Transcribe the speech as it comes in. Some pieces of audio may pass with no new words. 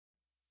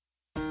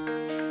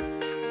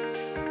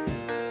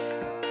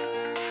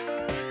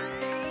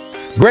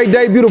Great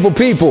day, beautiful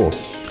people.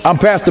 I'm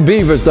Pastor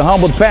Beavers, the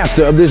humbled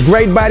pastor of this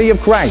great body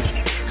of Christ.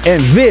 And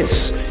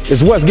this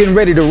is what's getting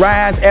ready to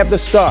rise at the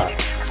start.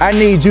 I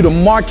need you to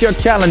mark your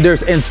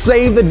calendars and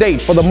save the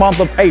date for the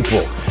month of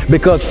April,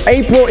 because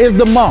April is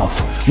the month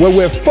where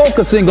we're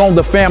focusing on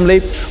the family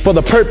for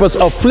the purpose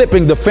of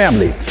flipping the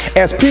family.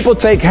 As people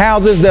take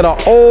houses that are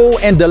old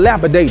and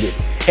dilapidated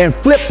and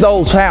flip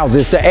those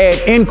houses to add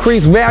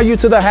increased value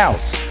to the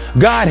house,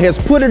 God has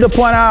put it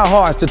upon our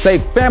hearts to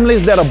take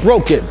families that are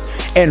broken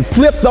and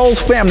flip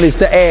those families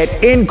to add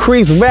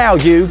increased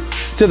value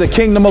to the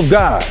kingdom of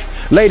God.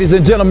 Ladies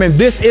and gentlemen,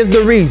 this is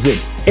the reason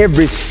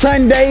every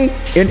Sunday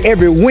and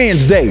every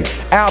Wednesday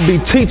I'll be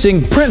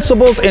teaching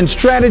principles and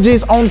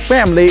strategies on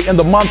family in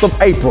the month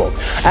of April.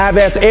 I've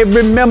asked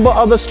every member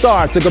of the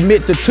Star to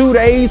commit to 2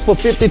 days for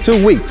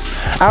 52 weeks.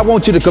 I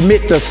want you to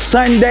commit to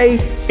Sunday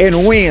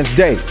and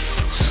Wednesday.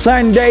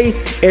 Sunday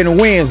and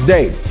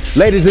Wednesday.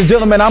 Ladies and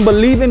gentlemen, I'm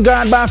believing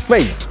God by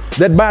faith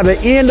that by the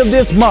end of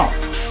this month,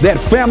 that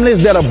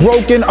families that are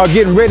broken are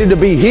getting ready to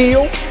be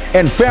healed,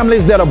 and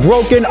families that are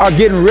broken are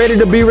getting ready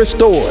to be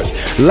restored.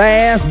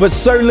 Last but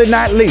certainly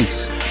not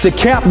least, to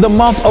cap the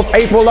month of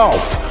April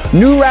off,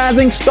 New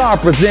Rising Star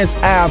presents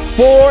our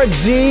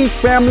 4G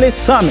Family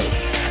Summit,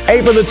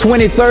 April the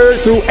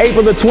 23rd through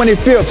April the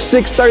 25th,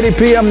 6:30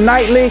 p.m.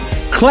 nightly,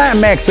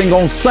 climaxing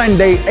on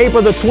Sunday,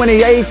 April the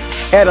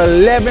 28th at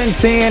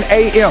 11:10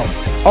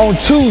 a.m. On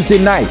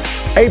Tuesday night,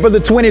 April the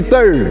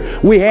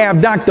 23rd, we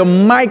have Dr.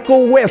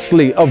 Michael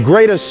Wesley of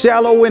Greater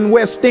Shiloh in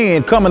West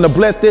End coming to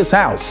bless this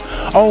house.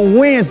 On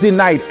Wednesday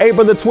night,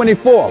 April the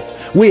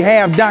 24th, we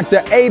have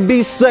Dr.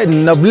 A.B.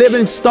 Sutton of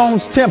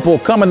Livingstone's Temple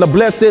coming to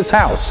bless this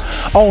house.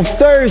 On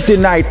Thursday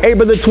night,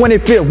 April the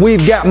 25th,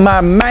 we've got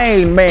my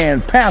main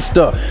man,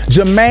 Pastor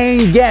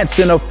Jermaine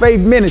Gadson of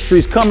Faith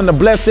Ministries coming to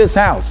bless this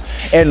house.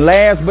 And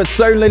last but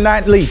certainly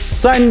not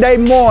least, Sunday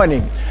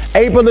morning,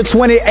 April the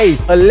 28th,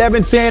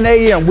 11:10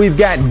 a.m., we've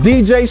got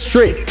DJ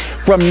Strick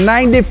from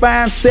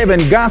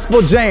 95.7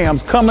 Gospel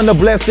Jamz coming to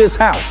bless this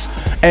house.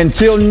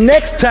 Until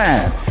next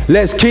time,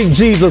 let's keep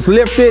Jesus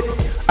lifted.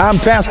 I'm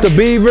Pastor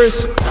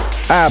Beavers.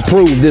 I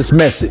approve this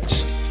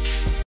message.